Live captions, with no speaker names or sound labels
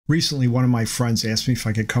Recently, one of my friends asked me if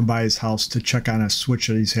I could come by his house to check on a switch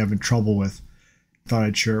that he's having trouble with. Thought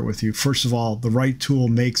I'd share it with you. First of all, the right tool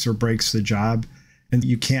makes or breaks the job, and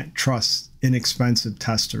you can't trust inexpensive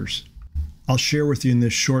testers. I'll share with you in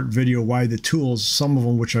this short video why the tools, some of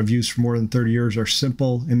them which I've used for more than 30 years, are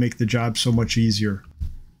simple and make the job so much easier.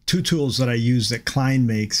 Two tools that I use that Klein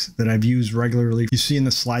makes that I've used regularly. You see in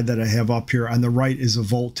the slide that I have up here, on the right is a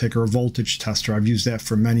Voltic or voltage tester. I've used that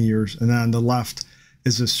for many years. And then on the left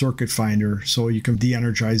is a circuit finder, so you can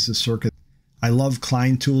de-energize the circuit. I love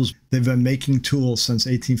Klein Tools. They've been making tools since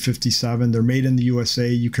 1857. They're made in the USA.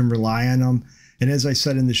 You can rely on them. And as I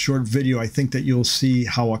said in this short video, I think that you'll see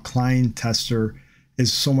how a Klein tester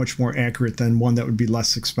is so much more accurate than one that would be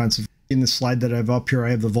less expensive. In the slide that I have up here, I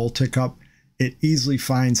have the Voltic Up. It easily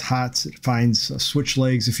finds hots, it finds switch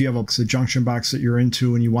legs. If you have a junction box that you're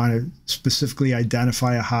into and you want to specifically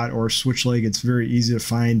identify a hot or a switch leg, it's very easy to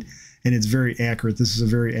find and it's very accurate. This is a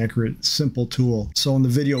very accurate, simple tool. So in the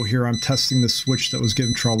video here, I'm testing the switch that was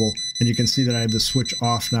giving trouble, and you can see that I have the switch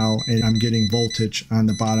off now and I'm getting voltage on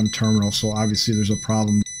the bottom terminal. So obviously there's a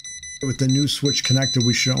problem. With the new switch connected,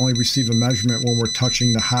 we should only receive a measurement when we're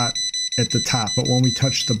touching the hot at the top, but when we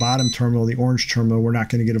touch the bottom terminal, the orange terminal, we're not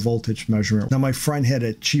going to get a voltage measurement. Now my friend had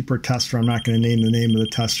a cheaper tester. I'm not going to name the name of the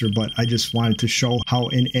tester, but I just wanted to show how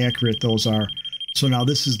inaccurate those are. So now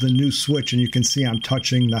this is the new switch, and you can see I'm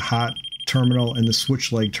touching the hot terminal and the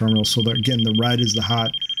switch leg terminal. So that, again, the red is the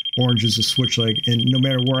hot, orange is the switch leg, and no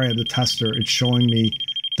matter where I have the tester, it's showing me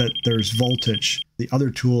that there's voltage. The other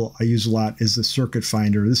tool I use a lot is the circuit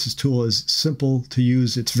finder. This tool is simple to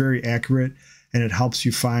use. It's very accurate, and it helps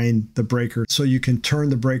you find the breaker. So you can turn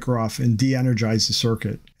the breaker off and de-energize the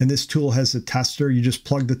circuit. And this tool has a tester. You just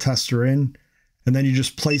plug the tester in, and then you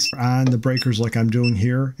just place on the breakers like I'm doing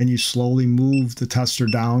here, and you slowly move the tester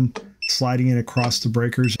down, sliding it across the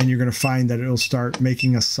breakers, and you're going to find that it'll start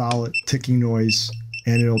making a solid ticking noise,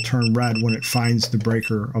 and it'll turn red when it finds the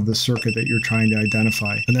breaker of the circuit that you're trying to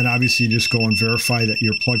identify. And then obviously you just go and verify that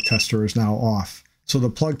your plug tester is now off. So the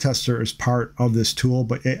plug tester is part of this tool,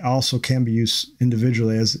 but it also can be used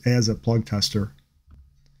individually as a plug tester.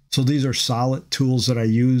 So these are solid tools that I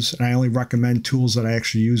use, and I only recommend tools that I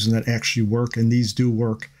actually use and that actually work, and these do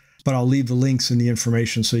work. But I'll leave the links in the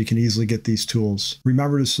information so you can easily get these tools.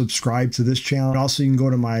 Remember to subscribe to this channel. Also, you can go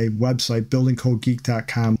to my website,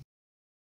 buildingcodegeek.com.